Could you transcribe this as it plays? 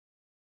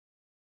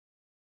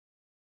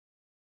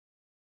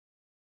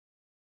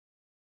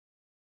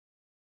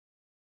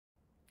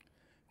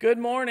Good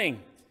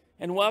morning,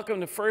 and welcome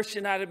to First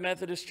United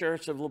Methodist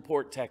Church of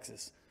LaPorte,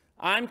 Texas.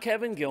 I'm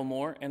Kevin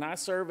Gilmore, and I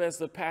serve as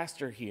the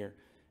pastor here.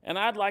 And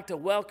I'd like to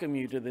welcome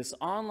you to this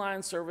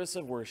online service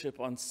of worship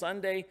on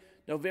Sunday,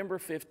 November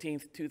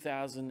 15th,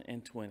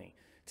 2020.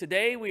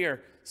 Today, we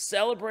are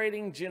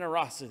celebrating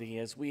generosity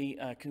as we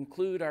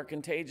conclude our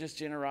Contagious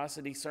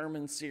Generosity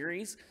Sermon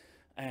Series.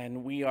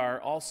 And we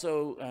are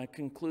also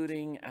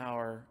concluding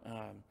our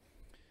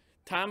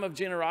time of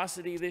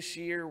generosity this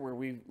year, where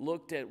we've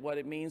looked at what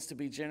it means to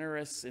be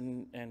generous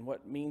and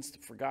what it means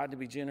for God to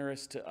be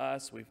generous to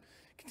us. We've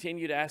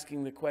continued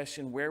asking the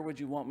question, where would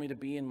you want me to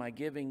be in my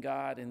giving,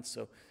 God? And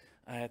so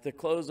at the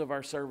close of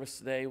our service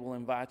today, we'll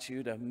invite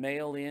you to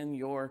mail in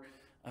your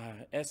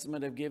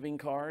estimate of giving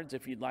cards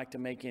if you'd like to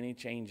make any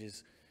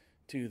changes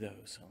to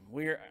those.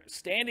 We're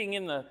standing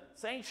in the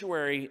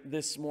sanctuary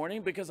this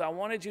morning because I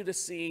wanted you to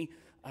see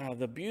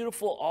the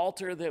beautiful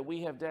altar that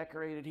we have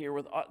decorated here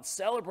with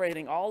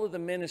celebrating all of the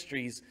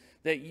ministries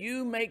that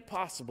you make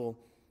possible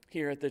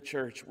here at the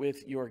church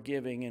with your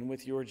giving and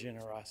with your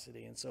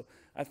generosity. And so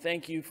I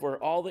thank you for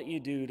all that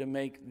you do to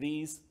make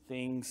these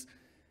things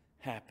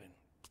happen.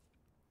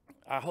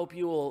 I hope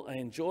you will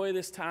enjoy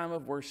this time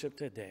of worship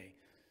today.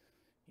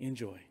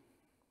 Enjoy.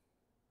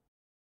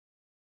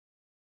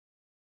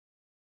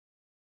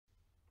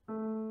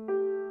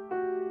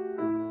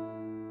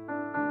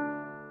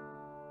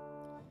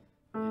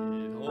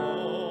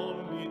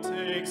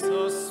 Takes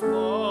a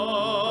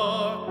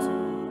spark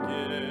to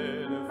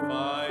get a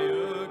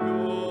fire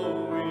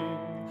going,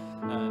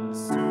 and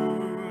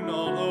soon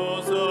all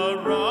those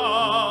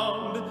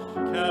around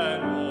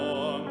can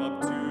warm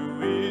up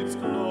to its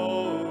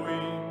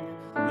glowing.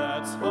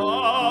 That's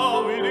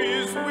how it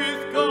is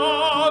with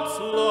God's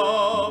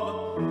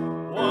love.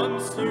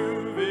 Once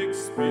you've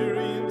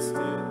experienced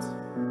it,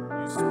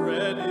 you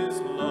spread His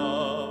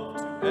love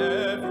to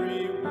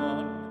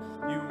everyone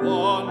you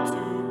want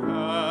to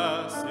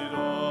pass it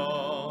on.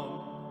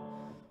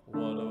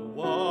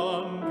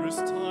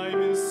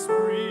 Time is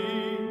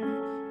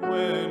spring,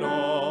 when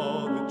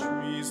all the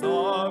trees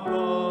are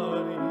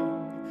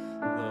budding,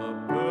 the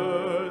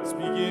birds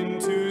begin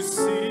to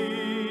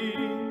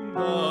sing,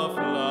 the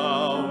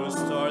flowers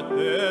start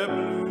their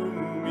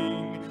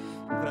blooming.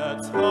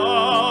 That's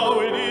how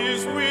it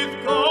is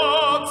with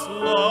God's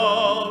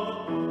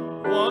love.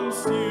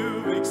 Once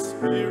you've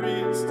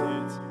experienced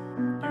it,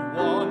 you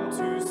want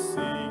to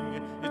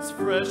sing. It's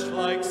fresh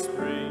like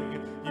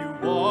spring, you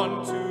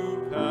want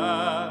to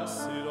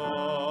pass it on.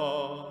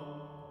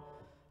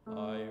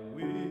 I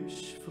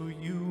wish for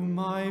you,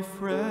 my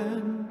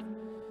friend,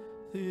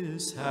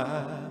 this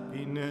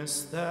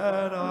happiness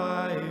that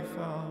I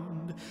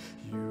found.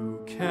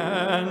 You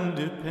can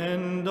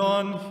depend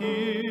on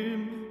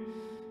Him.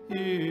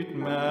 It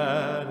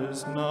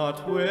matters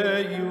not where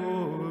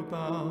you're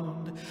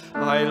bound.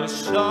 I'll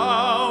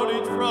shout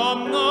it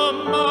from the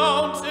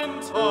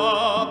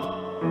mountaintop.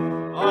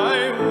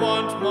 I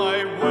want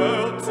my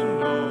world to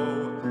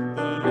know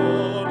the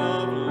Lord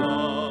of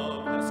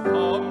love has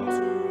come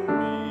to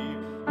me.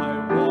 I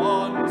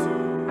want to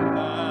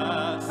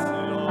pass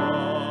it on.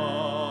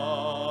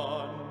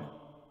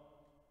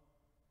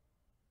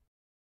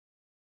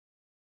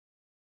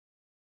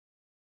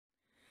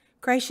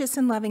 Gracious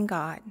and loving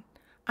God,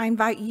 I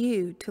invite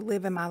you to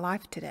live in my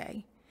life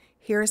today.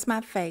 Here is my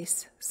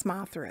face,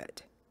 smile through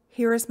it.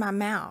 Here is my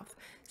mouth,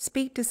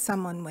 speak to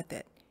someone with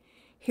it.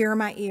 Here are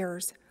my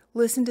ears,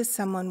 listen to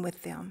someone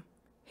with them.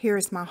 Here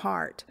is my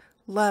heart,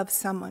 love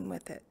someone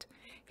with it.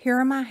 Here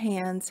are my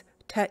hands,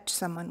 touch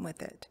someone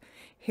with it.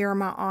 Here are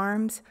my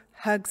arms,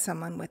 hug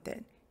someone with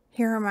it.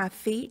 Here are my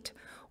feet,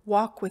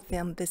 walk with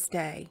them this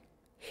day.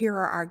 Here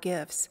are our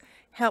gifts,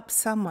 help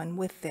someone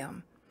with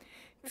them.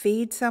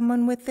 Feed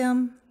someone with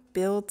them,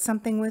 build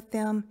something with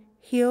them,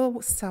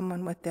 heal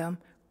someone with them,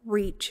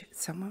 reach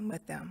someone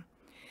with them.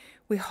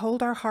 We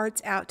hold our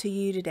hearts out to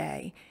you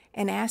today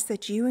and ask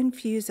that you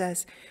infuse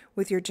us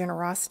with your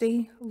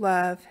generosity,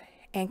 love,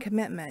 and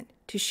commitment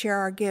to share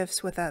our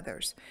gifts with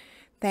others.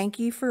 Thank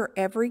you for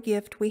every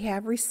gift we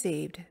have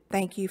received.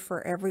 Thank you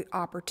for every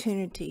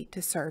opportunity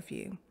to serve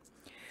you.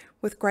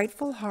 With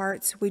grateful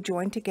hearts, we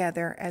join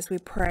together as we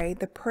pray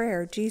the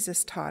prayer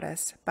Jesus taught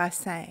us by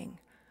saying,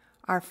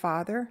 Our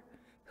Father,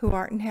 who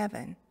art in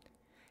heaven,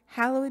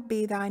 hallowed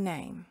be thy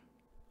name.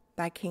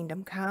 Thy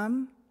kingdom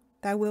come,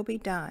 thy will be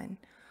done,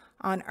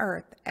 on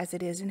earth as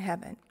it is in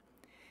heaven.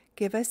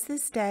 Give us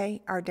this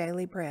day our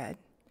daily bread,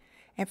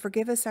 and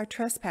forgive us our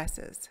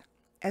trespasses,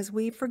 as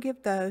we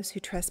forgive those who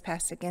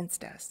trespass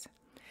against us.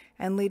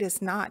 And lead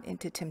us not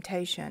into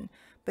temptation,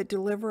 but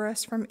deliver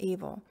us from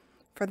evil.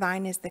 For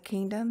thine is the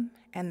kingdom,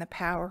 and the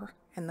power,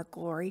 and the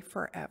glory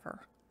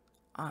forever.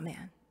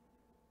 Amen.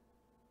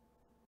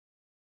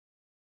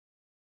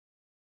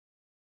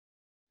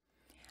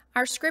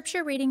 Our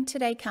scripture reading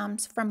today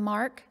comes from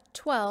Mark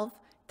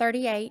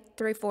 12:38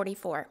 through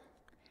 44.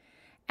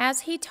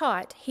 As he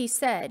taught, he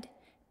said,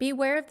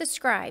 Beware of the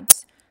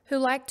scribes, who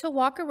like to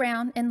walk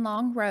around in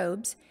long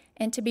robes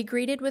and to be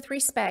greeted with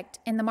respect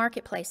in the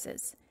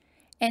marketplaces,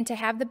 and to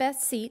have the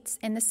best seats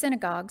in the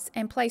synagogues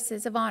and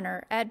places of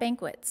honor at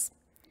banquets.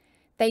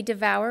 They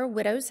devour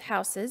widows'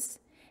 houses,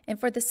 and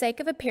for the sake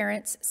of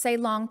appearance say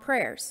long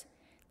prayers.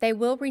 They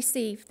will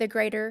receive the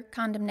greater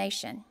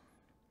condemnation.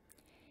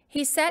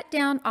 He sat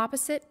down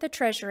opposite the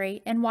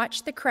treasury and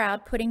watched the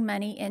crowd putting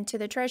money into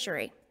the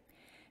treasury.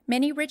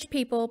 Many rich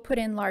people put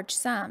in large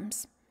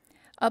sums.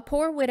 A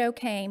poor widow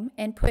came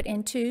and put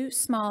in 2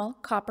 small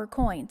copper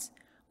coins,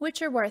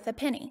 which are worth a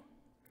penny.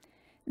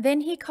 Then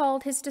he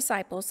called his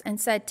disciples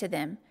and said to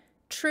them,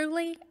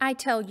 "Truly, I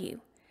tell you,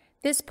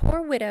 this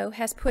poor widow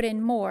has put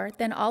in more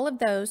than all of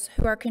those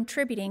who are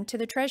contributing to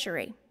the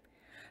treasury,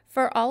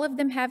 for all of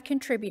them have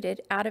contributed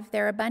out of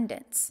their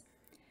abundance.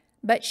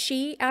 But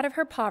she, out of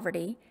her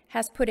poverty,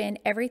 has put in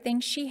everything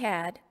she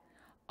had,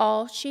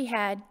 all she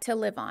had to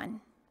live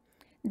on."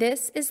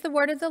 This is the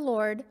word of the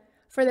Lord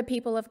for the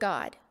people of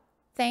God.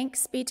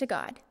 Thanks be to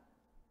God.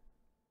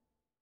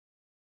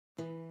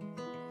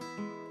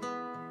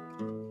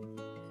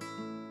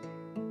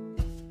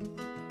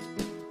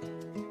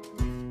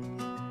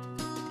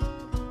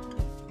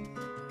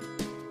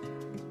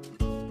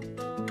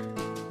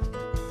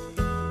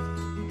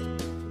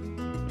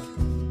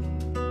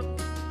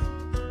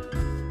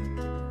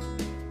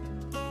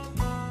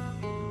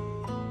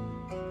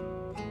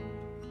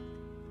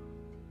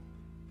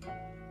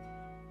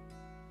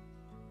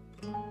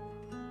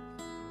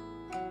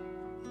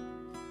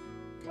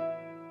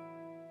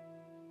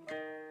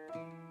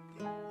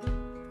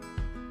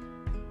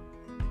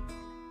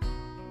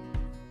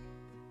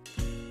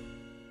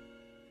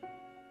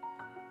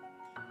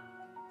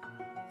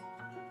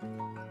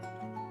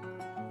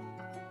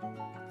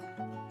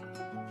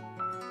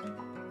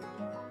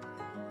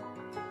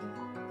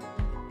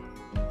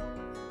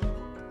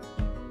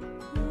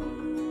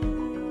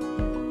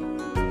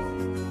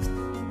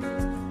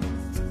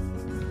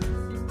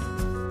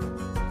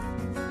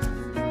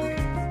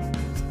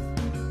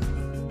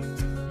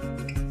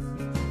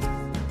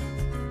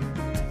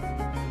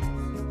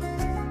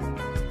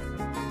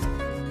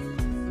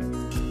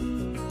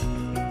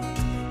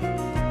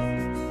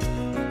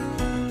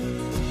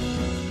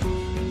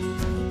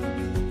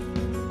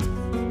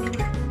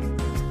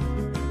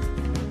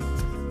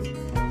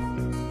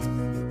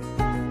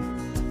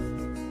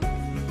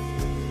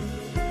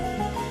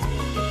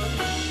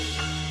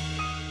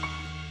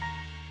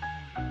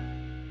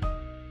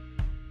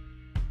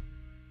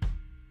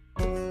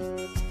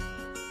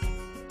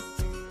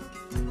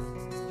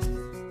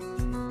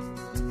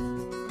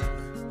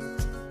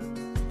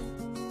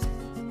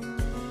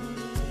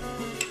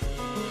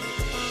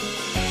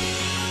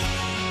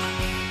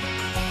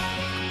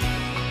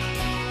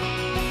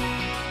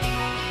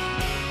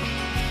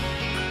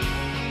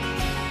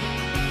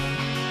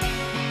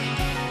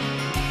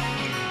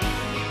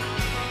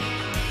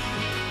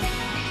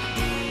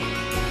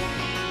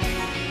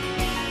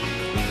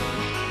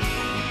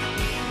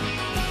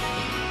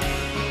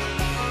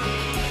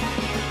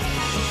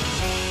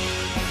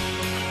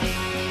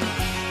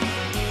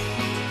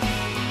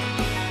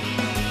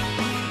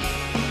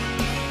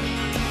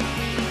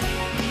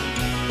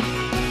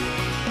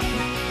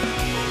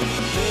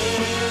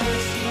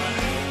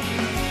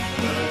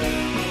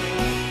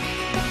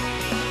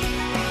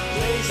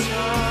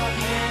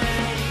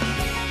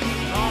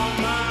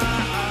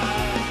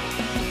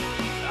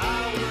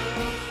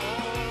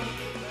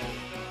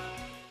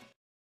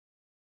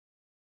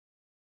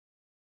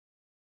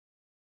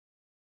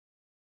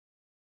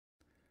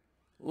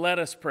 Let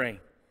us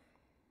pray.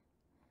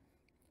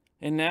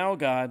 And now,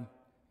 God,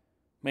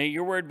 may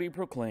your word be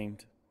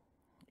proclaimed,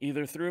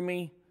 either through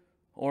me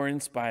or in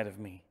spite of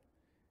me.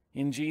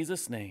 In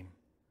Jesus' name,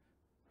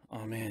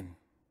 amen.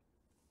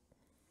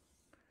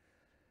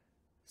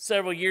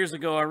 Several years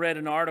ago, I read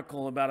an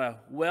article about a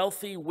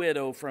wealthy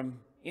widow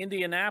from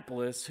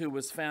Indianapolis who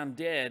was found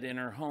dead in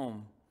her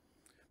home.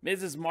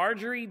 Mrs.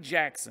 Marjorie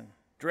Jackson,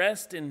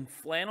 dressed in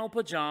flannel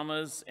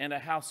pajamas and a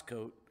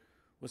housecoat,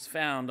 was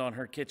found on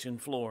her kitchen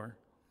floor.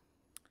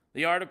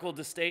 The article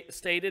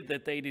stated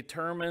that they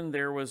determined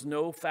there was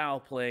no foul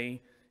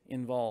play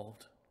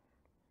involved.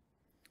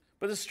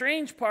 But the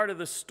strange part of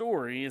the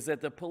story is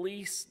that the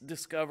police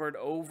discovered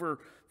over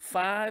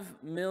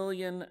 $5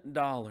 million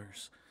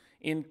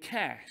in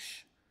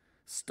cash,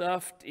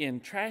 stuffed in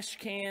trash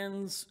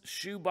cans,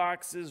 shoe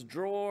boxes,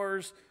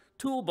 drawers,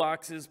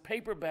 toolboxes,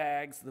 paper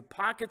bags, the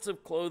pockets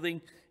of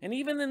clothing, and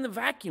even in the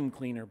vacuum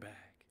cleaner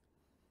bag.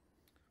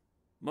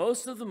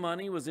 Most of the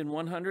money was in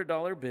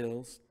 $100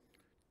 bills.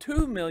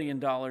 $2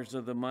 million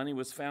of the money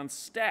was found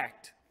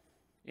stacked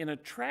in a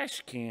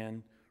trash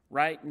can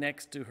right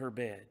next to her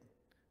bed.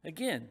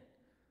 Again,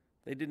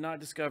 they did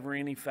not discover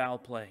any foul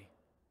play.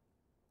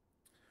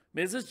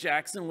 Mrs.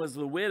 Jackson was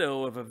the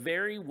widow of a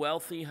very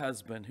wealthy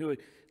husband who had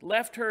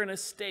left her an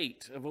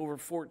estate of over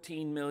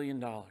 $14 million.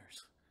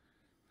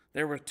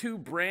 There were 2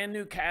 brand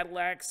new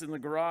Cadillacs in the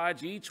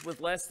garage, each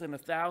with less than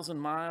 1,000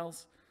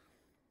 miles.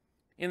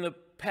 In the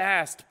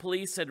past,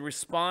 police had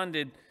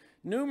responded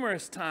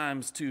numerous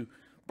times to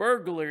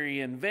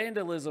burglary and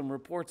vandalism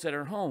reports at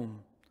her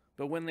home.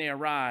 But when they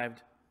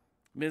arrived,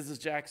 Mrs.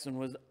 Jackson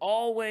would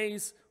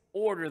always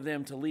order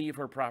them to leave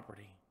her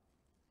property.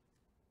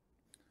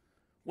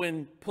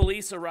 When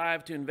police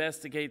arrived to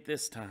investigate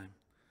this time,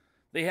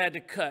 they had to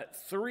cut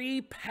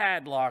 3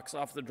 padlocks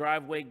off the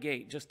driveway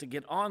gate just to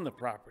get on the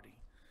property.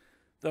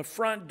 The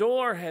front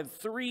door had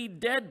 3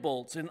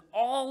 deadbolts, and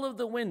all of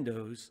the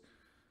windows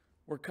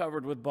were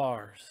covered with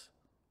bars.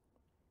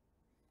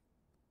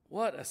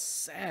 What a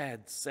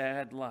sad,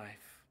 sad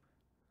life.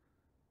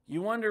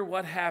 You wonder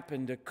what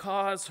happened to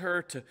cause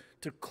her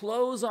to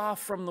close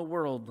off from the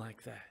world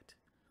like that.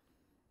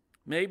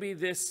 Maybe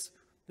this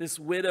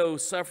widow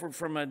suffered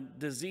from a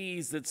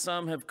disease that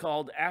some have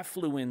called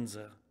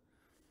affluenza.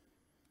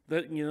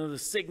 The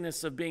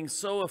sickness of being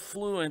so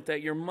affluent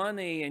that your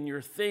money and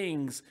your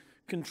things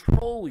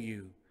control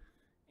you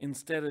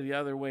instead of the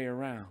other way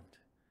around.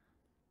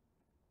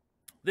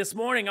 This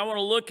morning, I want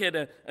to look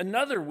at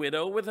another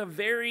widow with a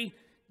very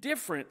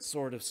different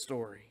sort of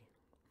story.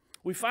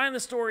 We find the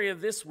story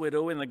of this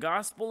widow in the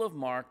Gospel of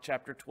Mark,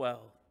 chapter 12.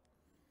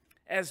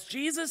 As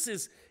Jesus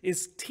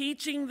is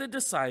teaching the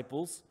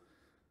disciples,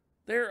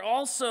 they're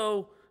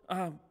also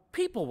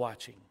people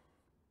watching.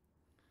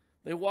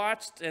 They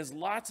watched as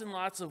lots and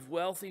lots of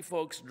wealthy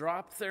folks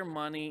dropped their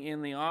money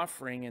in the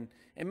offering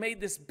and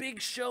made this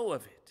big show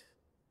of it.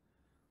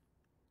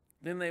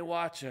 Then they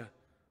watch a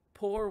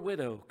poor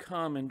widow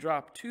come and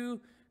drop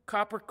 2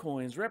 copper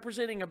coins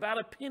representing about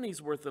a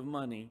penny's worth of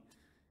money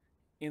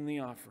in the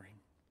offering.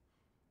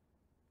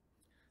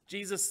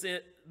 Jesus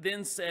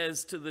then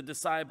says to the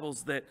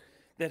disciples that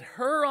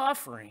her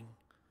offering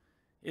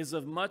is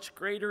of much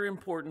greater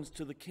importance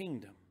to the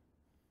kingdom,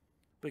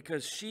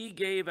 because she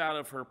gave out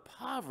of her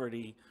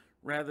poverty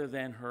rather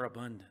than her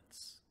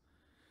abundance.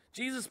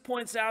 Jesus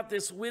points out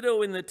this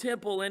widow in the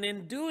temple, and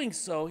in doing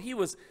so, he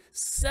was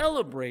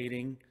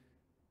celebrating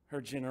her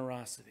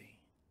generosity.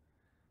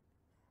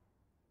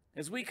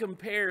 As we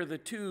compare the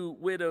 2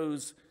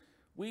 widows,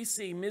 we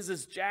see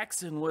Mrs.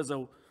 Jackson was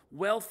a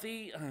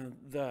wealthy,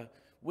 the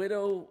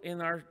widow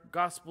in our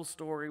gospel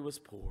story was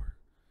poor.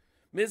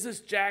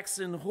 Mrs.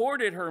 Jackson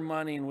hoarded her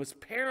money and was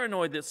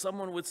paranoid that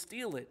someone would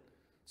steal it.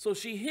 So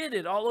she hid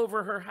it all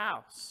over her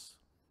house.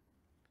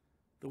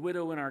 The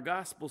widow in our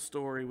gospel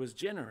story was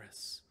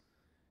generous,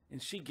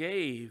 and she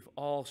gave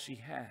all she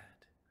had.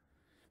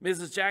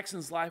 Mrs.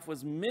 Jackson's life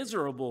was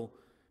miserable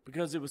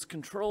because it was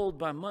controlled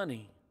by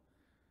money.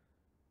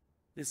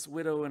 This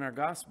widow in our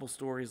gospel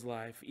story's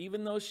life,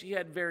 even though she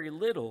had very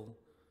little,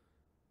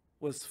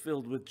 was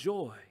filled with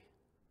joy.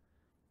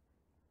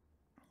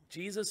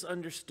 Jesus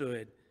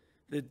understood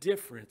the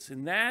difference,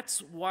 and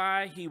that's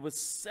why he was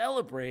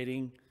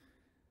celebrating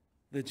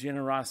the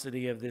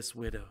generosity of this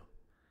widow.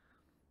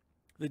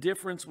 The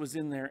difference was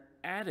in their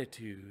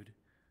attitude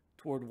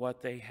toward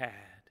what they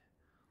had.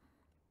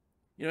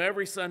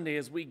 Every Sunday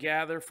as we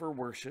gather for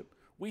worship,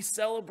 we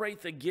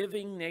celebrate the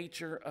giving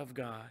nature of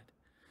God.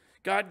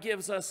 God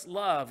gives us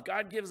love.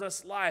 God gives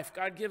us life.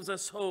 God gives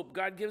us hope.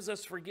 God gives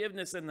us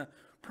forgiveness and the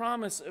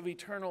promise of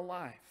eternal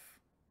life.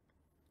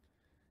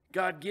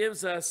 God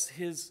gives us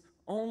his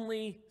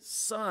only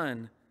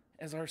Son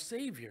as our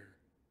Savior.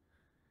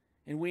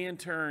 And we in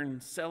turn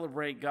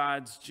celebrate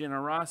God's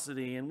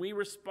generosity, and we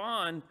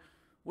respond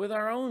with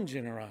our own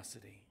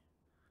generosity.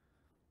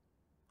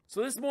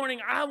 So this morning,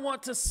 I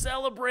want to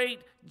celebrate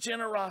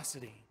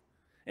generosity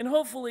and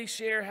hopefully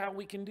share how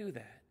we can do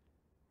that.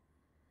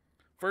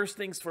 First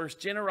things first,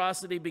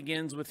 generosity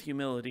begins with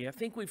humility. I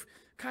think we've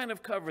kind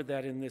of covered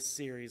that in this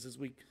series as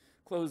we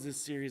close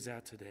this series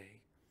out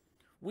today.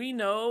 We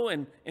know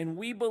and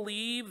we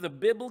believe the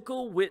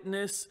biblical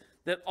witness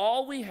that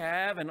all we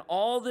have and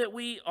all that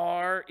we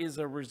are is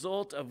a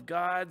result of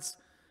God's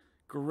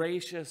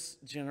gracious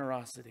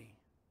generosity.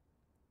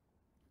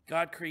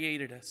 God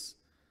created us.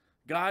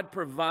 God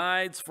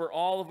provides for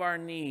all of our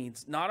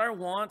needs, not our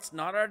wants,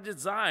 not our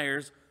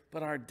desires,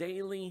 but our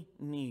daily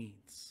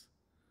needs.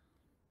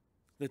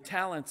 The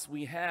talents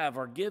we have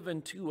are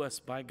given to us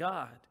by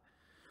God.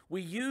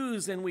 We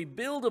use and we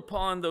build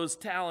upon those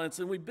talents,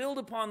 and we build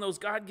upon those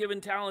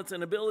God-given talents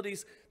and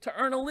abilities to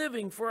earn a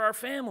living for our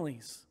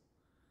families.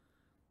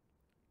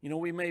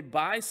 We may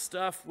buy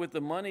stuff with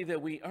the money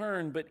that we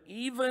earn, but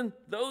even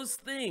those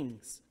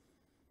things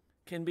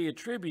can be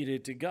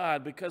attributed to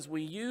God because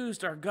we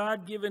used our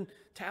God-given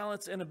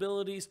talents and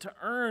abilities to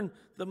earn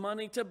the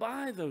money to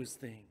buy those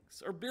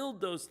things, or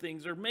build those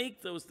things, or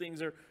make those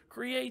things, or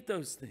create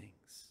those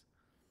things.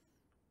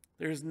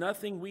 There's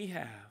nothing we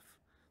have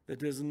that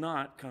does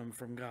not come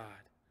from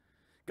God.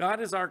 God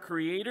is our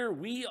creator.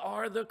 We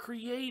are the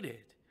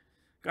created.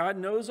 God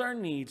knows our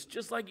needs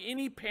just like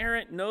any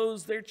parent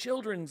knows their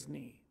children's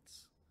needs.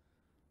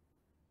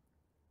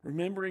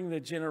 Remembering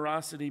that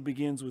generosity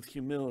begins with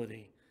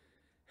humility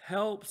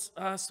helps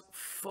us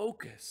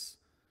focus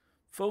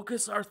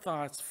our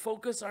thoughts,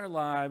 focus our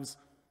lives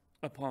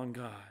upon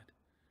God.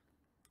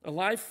 A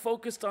life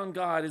focused on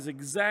God is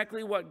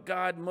exactly what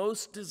God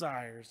most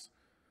desires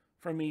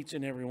from each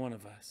and every one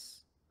of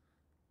us.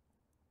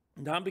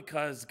 Not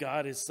because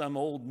God is some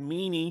old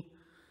meanie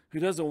who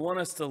doesn't want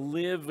us to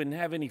live and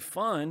have any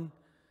fun,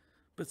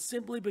 but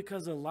simply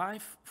because a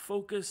life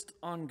focused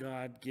on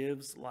God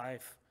gives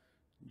life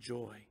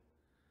joy,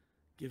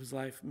 gives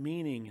life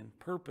meaning and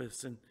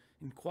purpose, and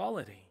in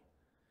quality.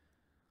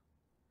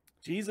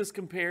 Jesus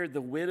compared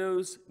the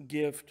widow's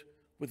gift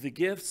with the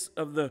gifts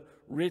of the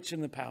rich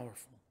and the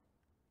powerful.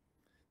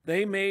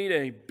 They made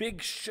a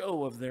big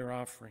show of their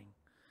offering.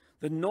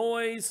 The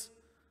noise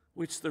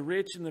which the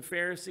rich and the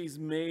Pharisees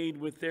made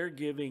with their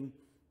giving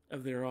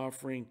of their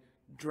offering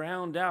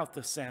drowned out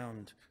the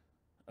sound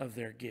of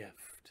their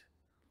gift.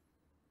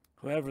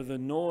 However, the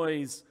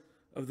noise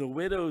of the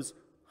widow's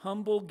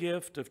humble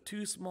gift of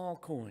 2 small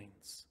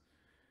coins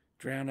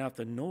drowned out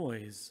the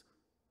noise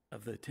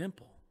of the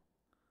temple.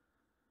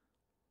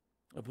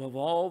 Above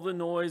all the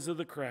noise of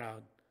the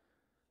crowd,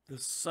 the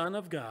Son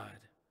of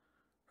God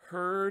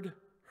heard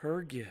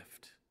her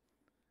gift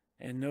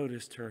and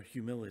noticed her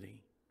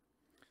humility.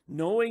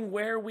 Knowing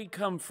where we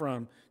come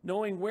from,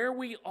 knowing where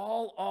we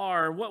all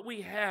are, what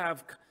we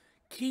have,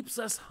 keeps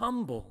us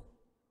humble.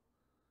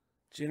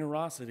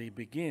 Generosity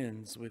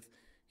begins with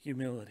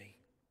humility.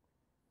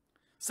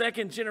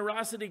 Second,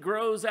 generosity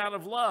grows out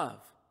of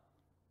love.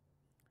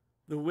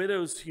 The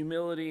widow's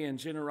humility and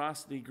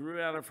generosity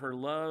grew out of her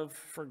love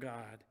for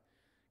God,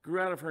 grew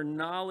out of her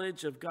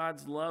knowledge of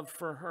God's love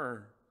for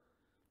her.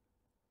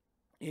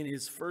 In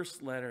his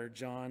first letter,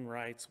 John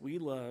writes, "We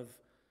love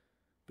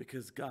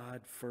because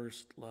God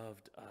first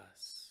loved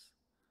us."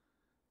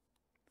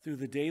 Through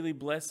the daily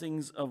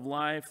blessings of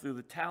life, through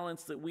the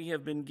talents that we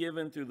have been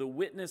given, through the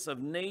witness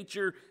of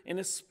nature, and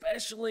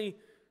especially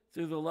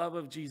through the love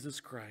of Jesus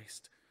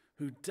Christ,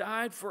 who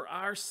died for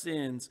our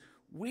sins,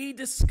 we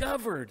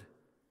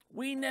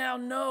now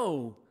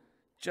know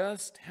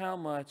just how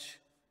much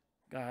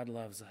God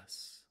loves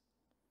us.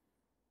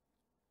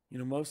 You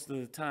know, most of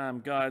the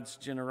time, God's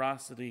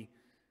generosity,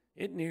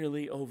 it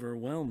nearly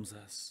overwhelms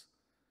us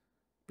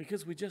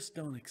because we just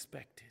don't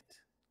expect it.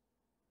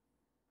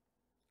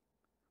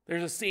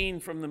 There's a scene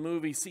from the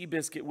movie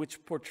Seabiscuit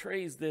which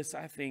portrays this,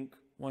 I think,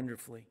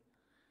 wonderfully.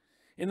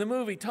 In the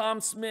movie, Tom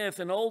Smith,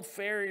 an old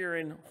farrier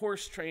and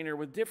horse trainer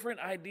with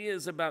different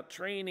ideas about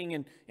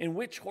training and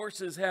which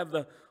horses have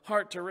the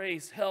heart to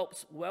race,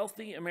 helps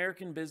wealthy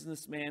American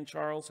businessman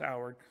Charles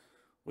Howard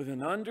with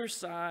an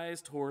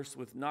undersized horse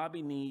with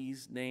knobby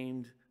knees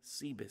named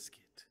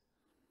Seabiscuit.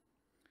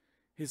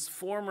 His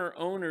former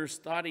owners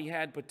thought he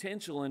had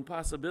potential and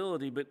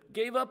possibility, but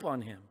gave up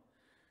on him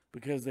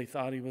because they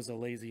thought he was a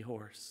lazy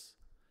horse.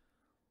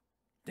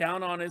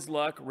 Down on his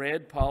luck,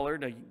 Red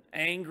Pollard, an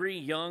angry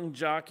young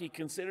jockey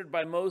considered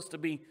by most to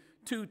be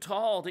too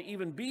tall to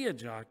even be a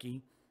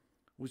jockey,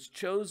 was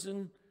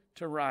chosen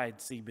to ride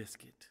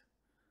Seabiscuit.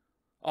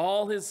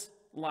 All his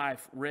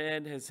life,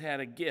 Red has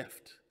had a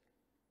gift,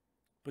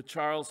 but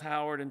Charles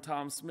Howard and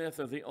Tom Smith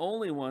are the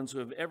only ones who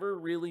have ever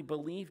really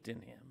believed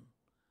in him.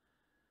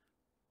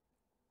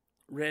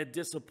 Red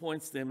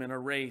disappoints them in a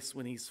race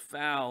when he's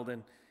fouled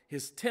and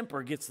his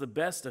temper gets the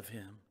best of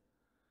him.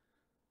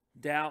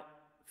 Doubt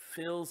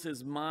fills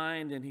his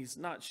mind and he's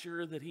not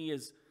sure that he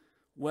is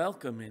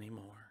welcome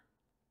anymore.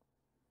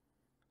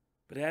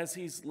 But as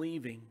he's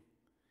leaving,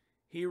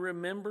 he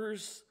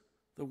remembers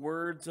the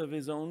words of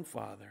his own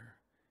father,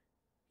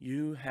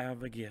 "You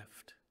have a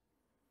gift."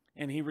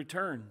 And he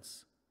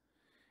returns.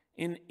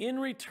 In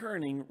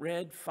returning,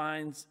 Red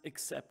finds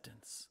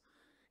acceptance.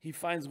 He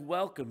finds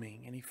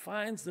welcoming, and he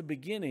finds the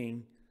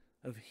beginning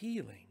of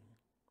healing.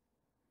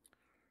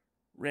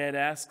 Red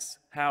asks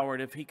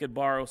Howard if he could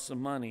borrow some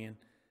money, and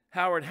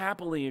Howard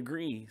happily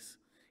agrees,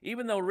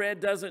 even though Red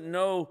doesn't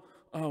know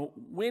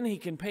when he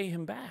can pay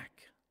him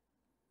back.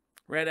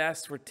 Red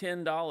asks for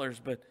 $10,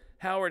 but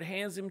Howard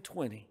hands him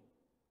 $20.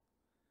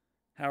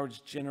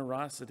 Howard's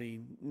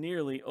generosity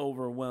nearly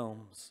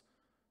overwhelms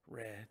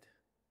Red.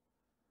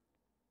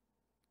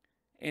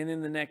 And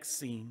in the next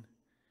scene,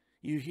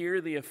 you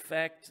hear the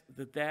effect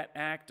that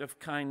act of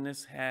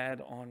kindness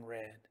had on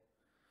Red.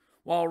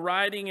 While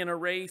riding in a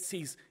race,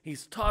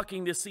 he's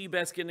talking to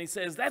Seabiscuit and he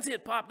says, "That's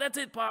it, Pop. That's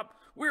it, Pop.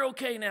 We're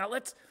okay now.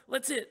 Let's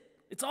it.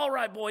 It's all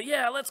right, boy.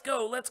 Yeah, let's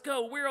go.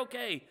 We're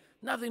okay.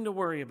 Nothing to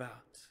worry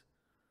about."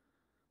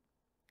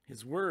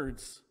 His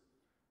words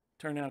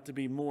turn out to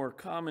be more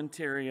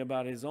commentary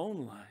about his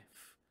own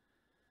life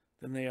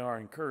than they are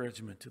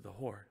encouragement to the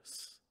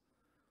horse.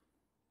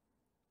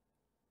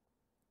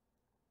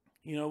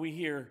 You know, we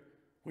hear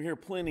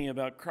plenty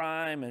about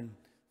crime and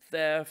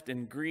theft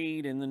and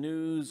greed in the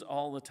news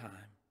all the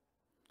time.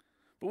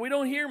 But we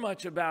don't hear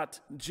much about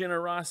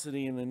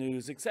generosity in the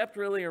news, except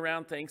really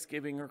around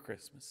Thanksgiving or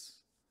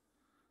Christmas.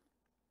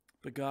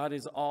 But God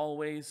is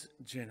always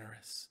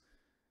generous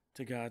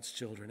to God's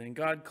children, and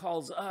God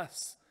calls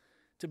us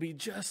to be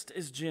just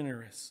as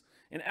generous.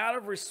 And out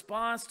of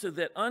response to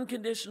that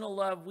unconditional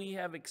love we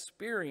have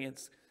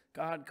experienced,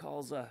 God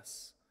calls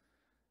us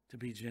to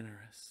be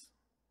generous.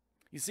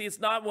 You see, it's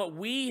not what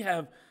we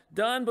have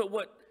done, but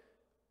what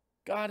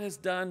God has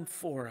done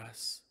for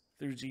us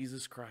through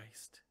Jesus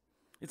Christ.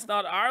 It's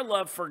not our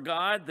love for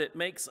God that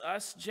makes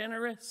us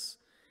generous.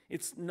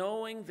 It's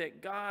knowing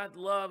that God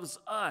loves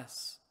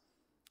us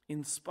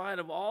in spite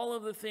of all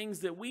of the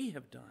things that we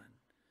have done.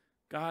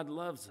 God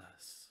loves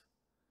us.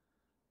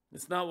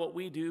 It's not what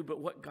we do, but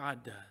what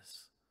God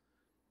does.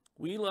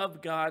 We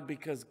love God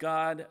because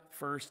God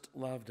first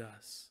loved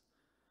us.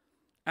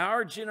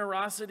 Our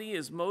generosity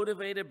is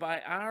motivated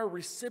by our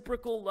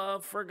reciprocal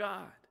love for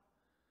God.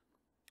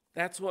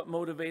 That's what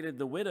motivated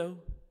the widow,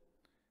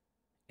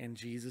 and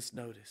Jesus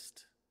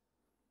noticed.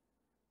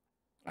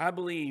 I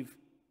believe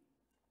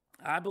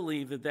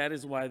that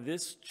is why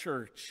this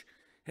church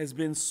has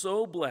been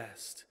so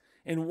blessed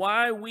and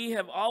why we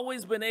have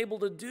always been able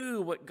to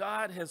do what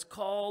God has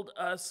called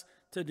us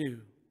to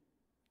do.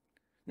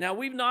 Now,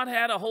 we've not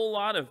had a whole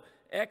lot of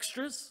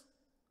extras,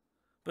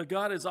 but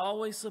God has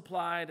always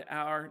supplied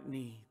our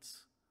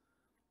needs.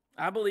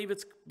 I believe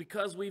it's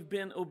because we've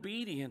been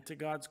obedient to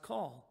God's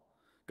call.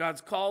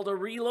 God's call to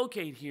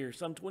relocate here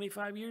some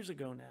 25 years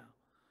ago now.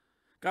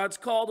 God's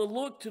call to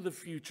look to the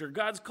future.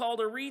 God's call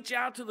to reach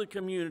out to the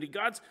community.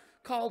 God's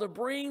call to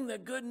bring the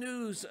good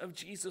news of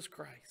Jesus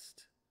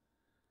Christ.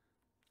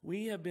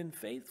 We have been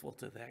faithful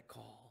to that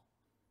call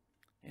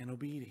and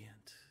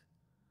obedient.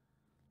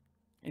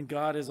 And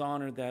God has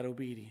honored that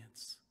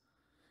obedience.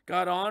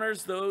 God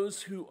honors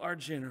those who are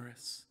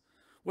generous.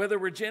 Whether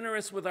we're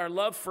generous with our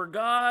love for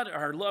God,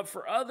 our love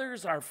for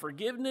others, our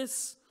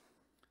forgiveness,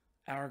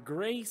 our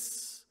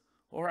grace,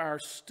 or our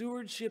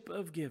stewardship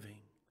of giving,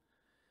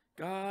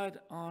 God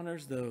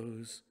honors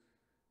those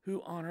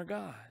who honor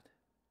God.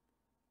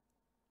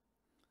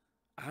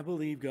 I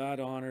believe God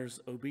honors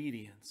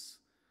obedience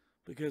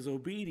because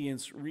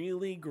obedience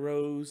really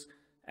grows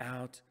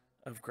out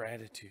of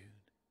gratitude.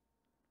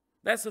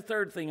 That's the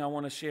third thing I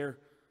want to share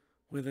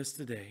with us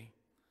today.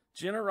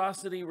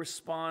 Generosity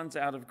responds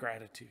out of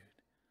gratitude.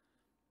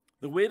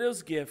 The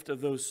widow's gift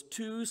of those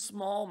 2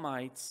 small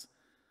mites,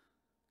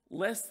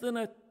 less than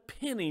a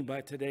penny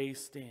by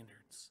today's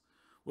standards,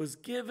 was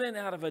given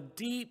out of a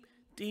deep,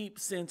 deep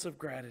sense of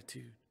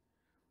gratitude.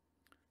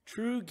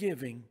 True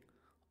giving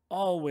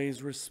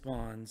always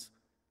responds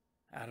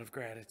out of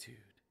gratitude.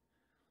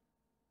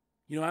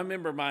 You know, I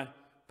remember my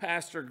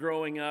pastor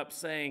growing up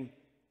saying,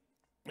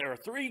 there are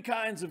 3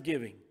 kinds of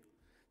giving.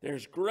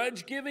 There's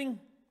grudge giving,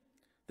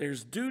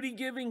 there's duty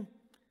giving,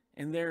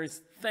 and there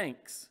is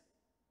thanks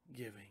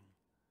giving.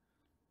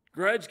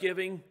 Grudge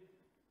giving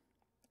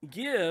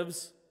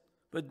gives,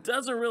 but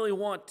doesn't really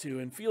want to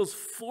and feels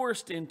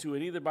forced into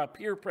it either by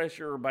peer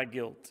pressure or by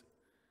guilt.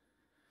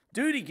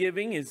 Duty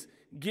giving is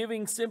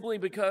giving simply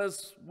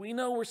because we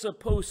know we're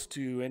supposed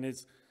to and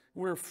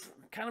we're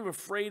kind of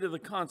afraid of the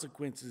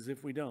consequences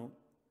if we don't.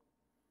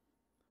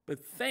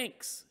 But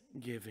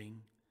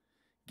thanksgiving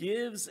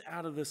gives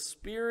out of the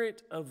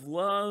spirit of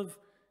love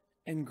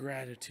and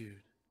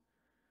gratitude,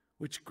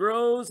 which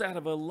grows out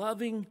of a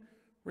loving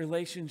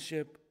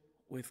relationship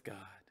with God.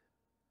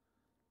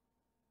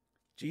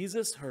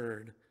 Jesus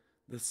heard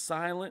the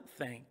silent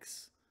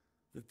thanks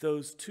that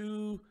those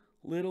 2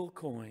 little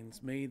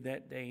coins made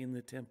that day in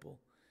the temple,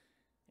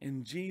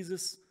 and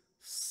Jesus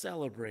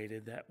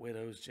celebrated that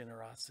widow's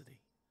generosity.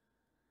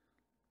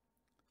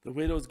 The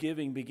widow's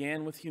giving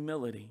began with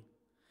humility.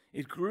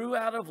 It grew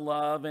out of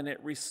love, and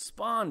it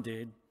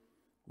responded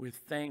with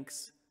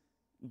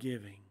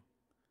thanksgiving.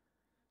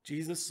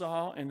 Jesus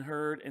saw and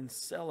heard and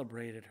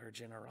celebrated her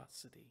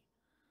generosity.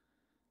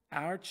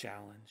 Our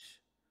challenge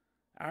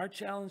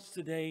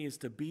today is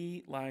to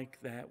be like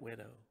that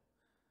widow.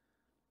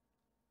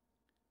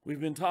 We've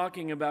been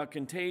talking about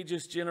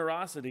contagious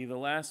generosity the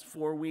last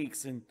 4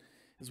 weeks, and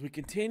as we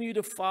continue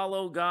to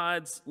follow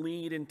God's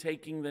lead in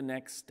taking the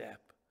next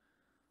step,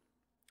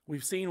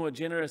 we've seen what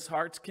generous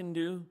hearts can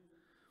do.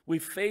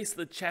 We've faced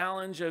the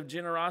challenge of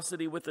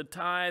generosity with the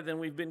tithe, and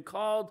we've been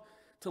called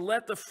to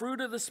let the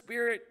fruit of the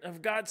Spirit,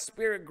 of God's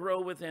Spirit,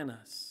 grow within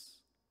us.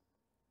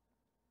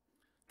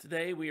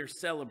 Today we are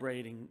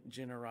celebrating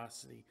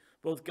generosity,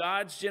 both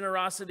God's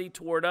generosity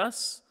toward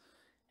us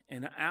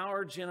and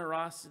our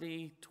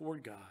generosity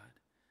toward God,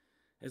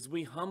 as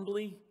we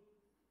humbly,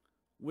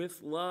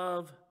 with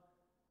love,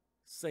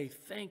 say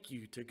thank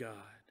you to God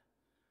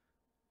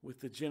with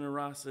the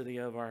generosity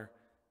of our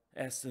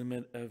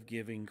estimate of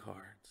giving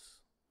cards.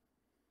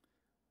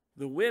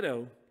 The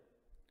widow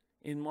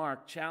in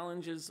Mark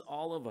challenges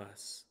all of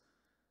us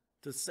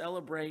to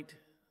celebrate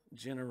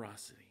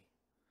generosity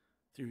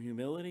through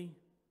humility,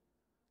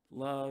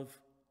 love,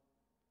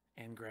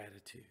 and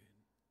gratitude.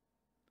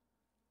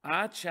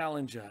 I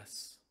challenge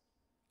us,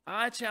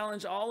 I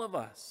challenge all of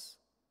us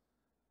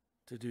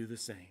to do the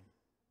same.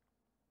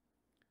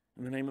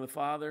 In the name of the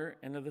Father,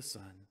 and of the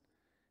Son,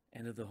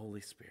 and of the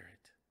Holy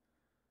Spirit.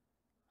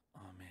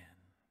 Amen.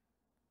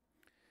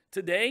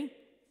 Today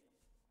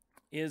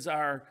is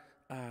our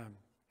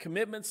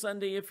Commitment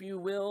Sunday, if you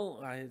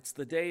will. It's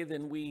the day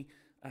then we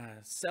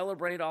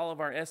celebrate all of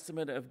our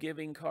estimate of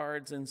giving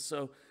cards. And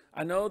so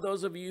I know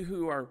those of you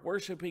who are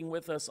worshiping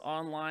with us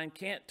online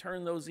can't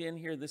turn those in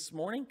here this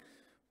morning.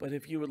 But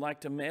if you would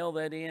like to mail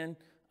that in,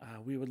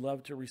 we would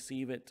love to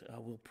receive it.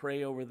 We'll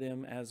pray over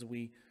them as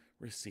we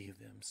receive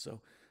them.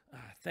 So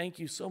thank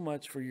you so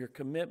much for your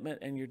commitment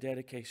and your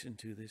dedication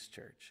to this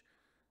church.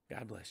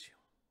 God bless you.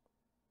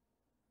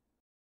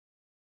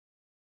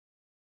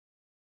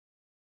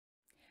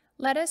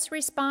 Let us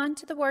respond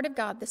to the Word of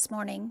God this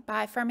morning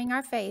by affirming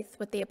our faith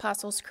with the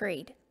Apostles'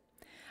 Creed.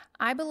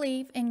 I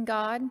believe in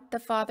God, the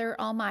Father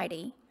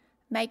Almighty,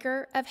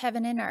 maker of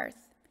heaven and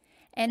earth,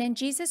 and in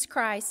Jesus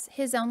Christ,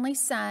 his only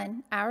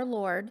Son, our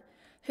Lord,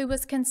 who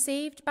was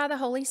conceived by the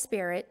Holy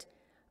Spirit,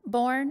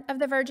 born of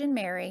the Virgin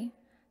Mary,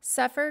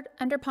 suffered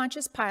under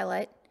Pontius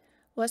Pilate,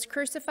 was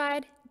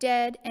crucified,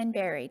 dead, and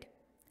buried.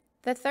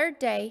 The third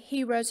day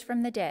he rose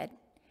from the dead.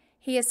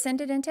 He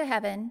ascended into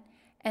heaven,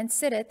 and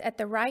sitteth at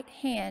the right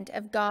hand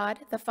of God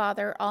the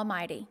Father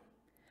Almighty.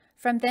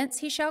 From thence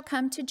he shall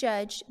come to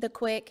judge the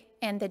quick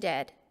and the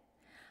dead.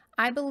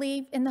 I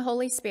believe in the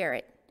Holy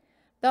Spirit,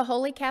 the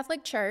Holy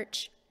Catholic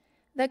Church,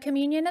 the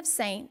communion of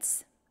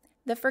saints,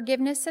 the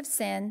forgiveness of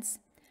sins,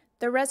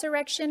 the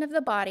resurrection of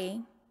the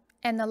body,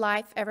 and the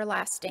life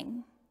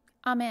everlasting.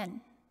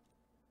 Amen.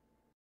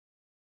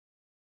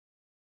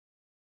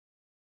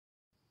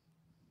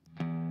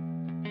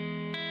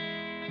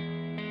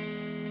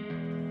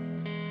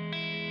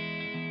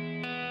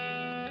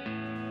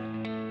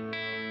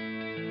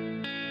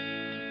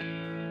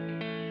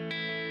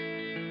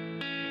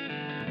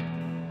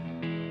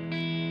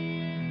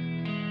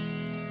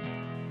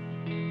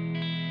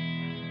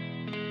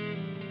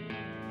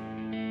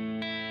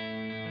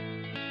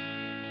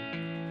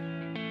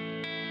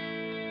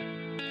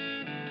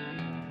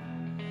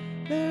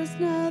 There's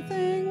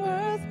nothing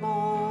worth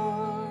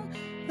more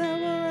that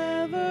will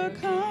ever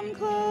come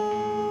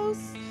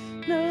close.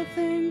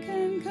 Nothing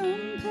can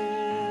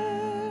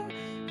compare.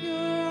 You're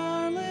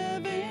our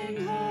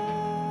living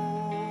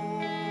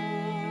hope.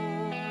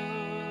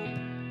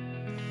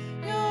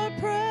 Your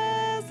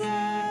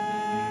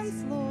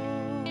presence,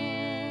 Lord.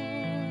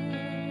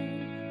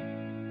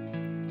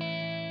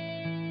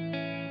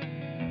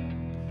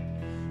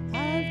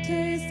 I've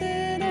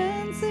tasted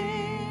and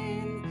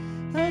seen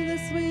of the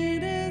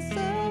sweetest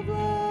of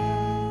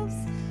loves,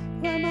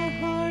 where my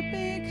heart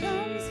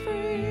becomes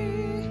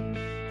free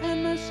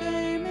and my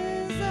shame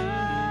is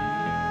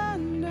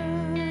undone.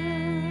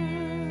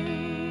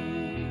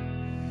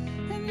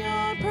 In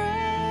your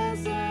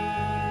presence,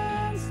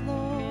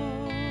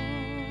 Lord.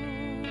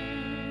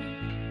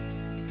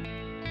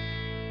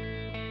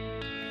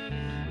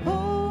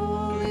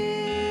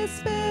 Holy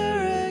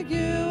Spirit,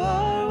 you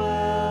are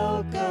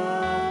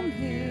welcome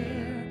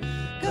here.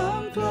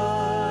 Come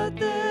flood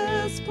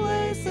this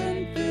place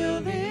and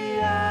fill the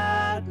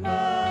atmosphere.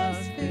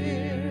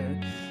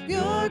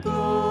 Your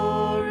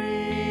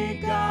glory,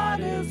 God,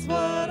 is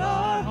what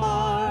our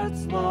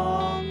hearts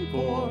long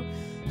for,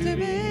 to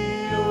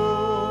be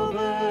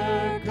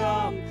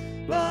overcome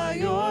by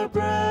your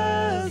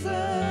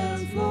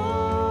presence, Lord.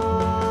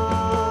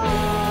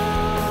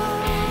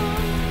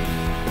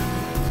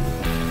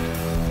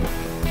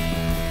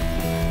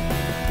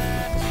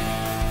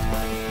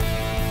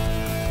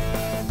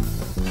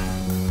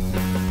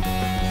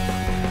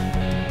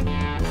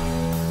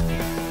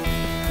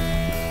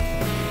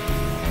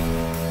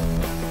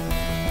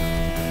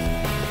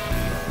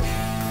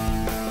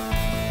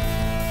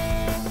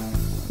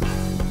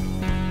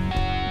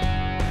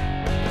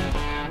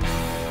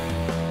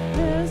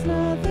 There's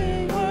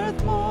nothing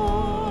worth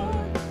more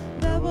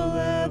that will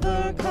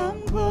ever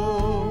come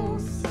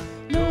close.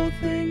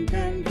 Nothing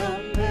can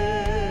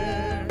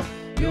compare.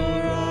 You're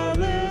our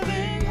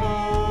living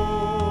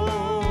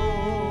hope.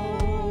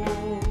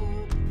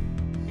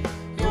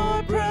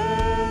 Your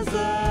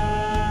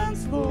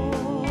presence,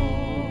 Lord.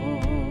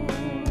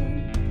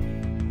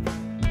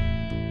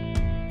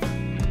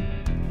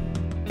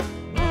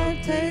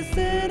 I've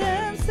tasted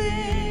and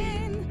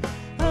seen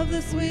of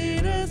the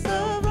sweetest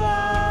of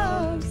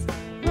loves,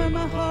 where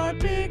my heart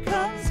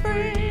becomes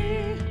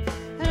free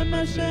and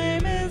my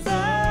shame is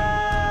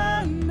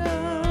undone.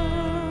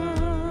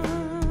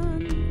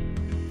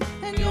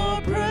 In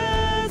your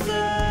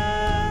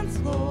presence,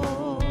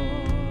 Lord.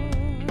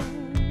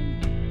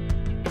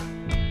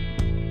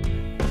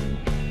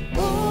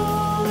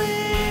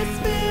 Holy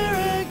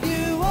Spirit,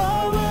 you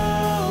are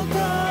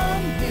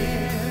welcome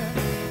here.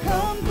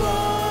 Come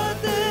flood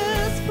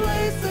this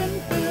place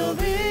and fill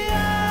the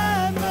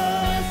atmosphere.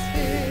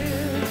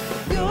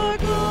 Your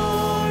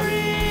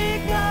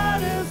glory,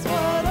 God, is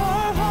what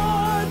our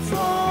hearts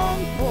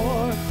long for.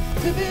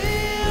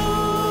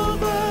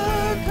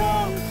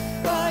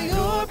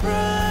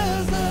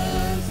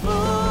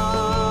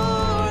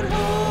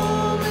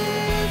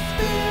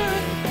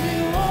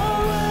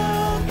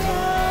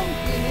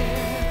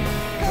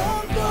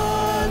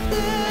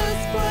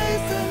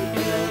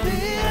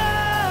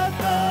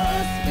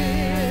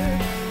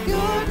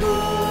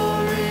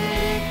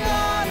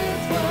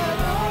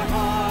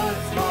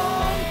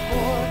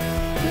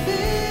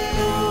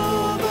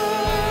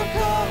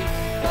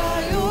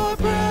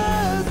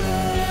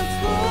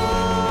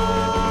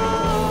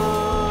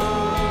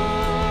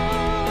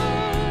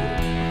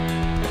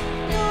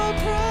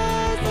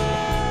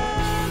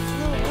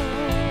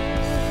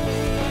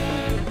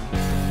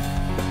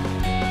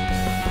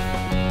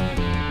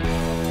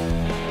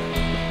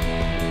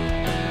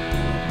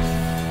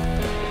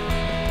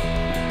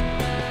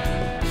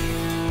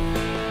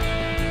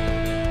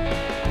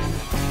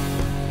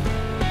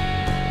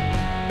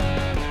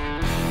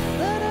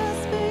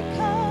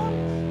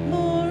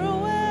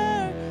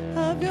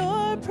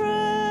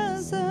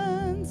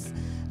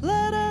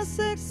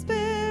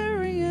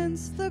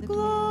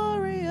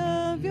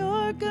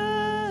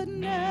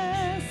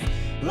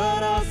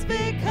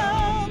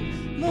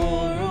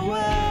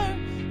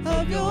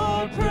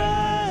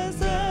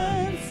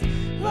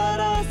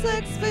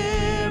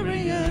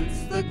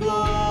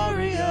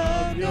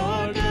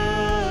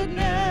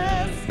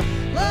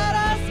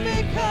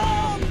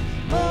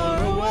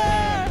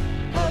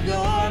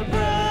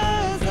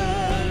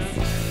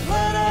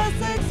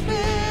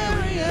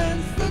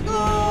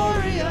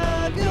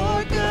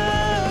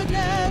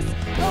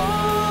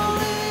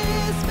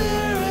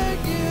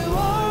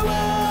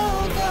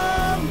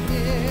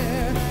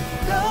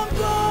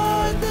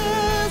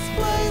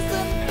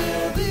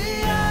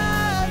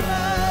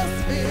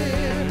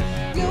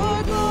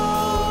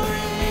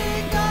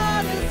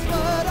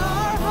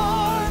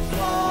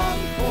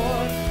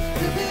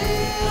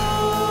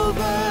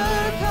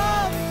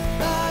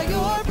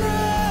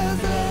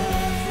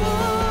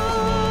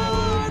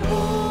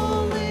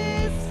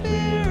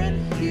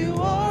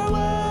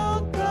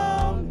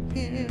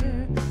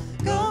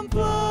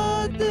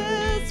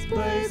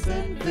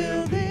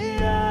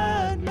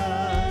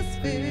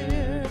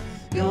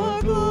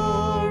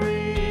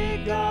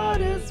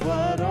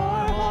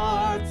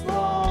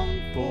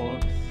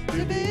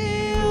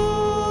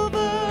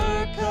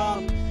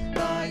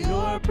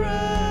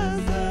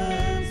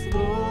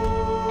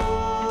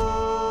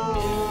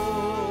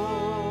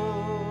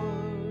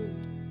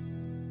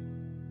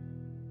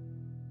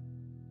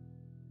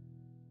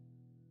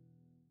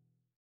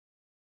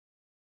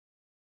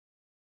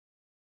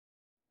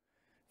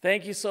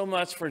 Thank you so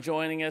much for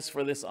joining us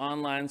for this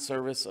online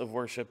service of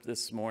worship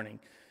this morning.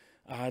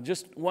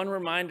 Just one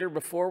reminder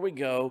before we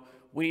go,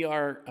 we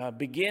are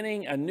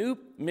beginning a new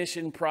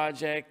mission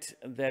project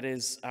that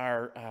is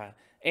our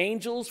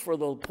Angels for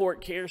the LaPorte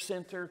Care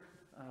Center.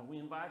 We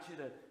invite you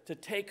to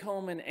take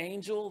home an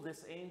angel.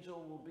 This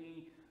angel will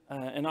be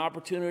an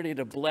opportunity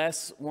to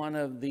bless one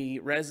of the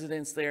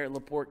residents there at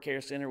LaPorte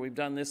Care Center. We've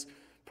done this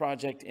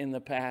project in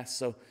the past,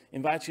 so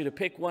invite you to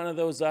pick one of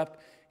those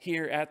up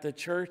here at the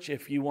church.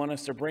 If you want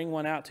us to bring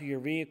one out to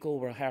your vehicle,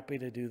 we're happy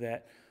to do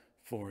that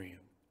for you.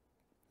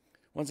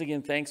 Once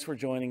again, thanks for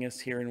joining us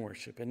here in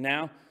worship. And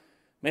now,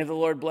 may the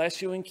Lord bless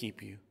you and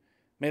keep you.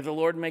 May the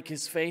Lord make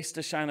his face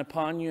to shine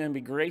upon you and be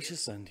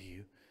gracious unto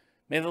you.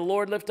 May the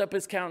Lord lift up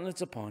his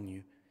countenance upon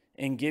you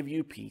and give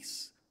you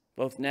peace,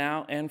 both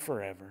now and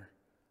forever.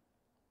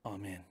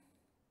 Amen.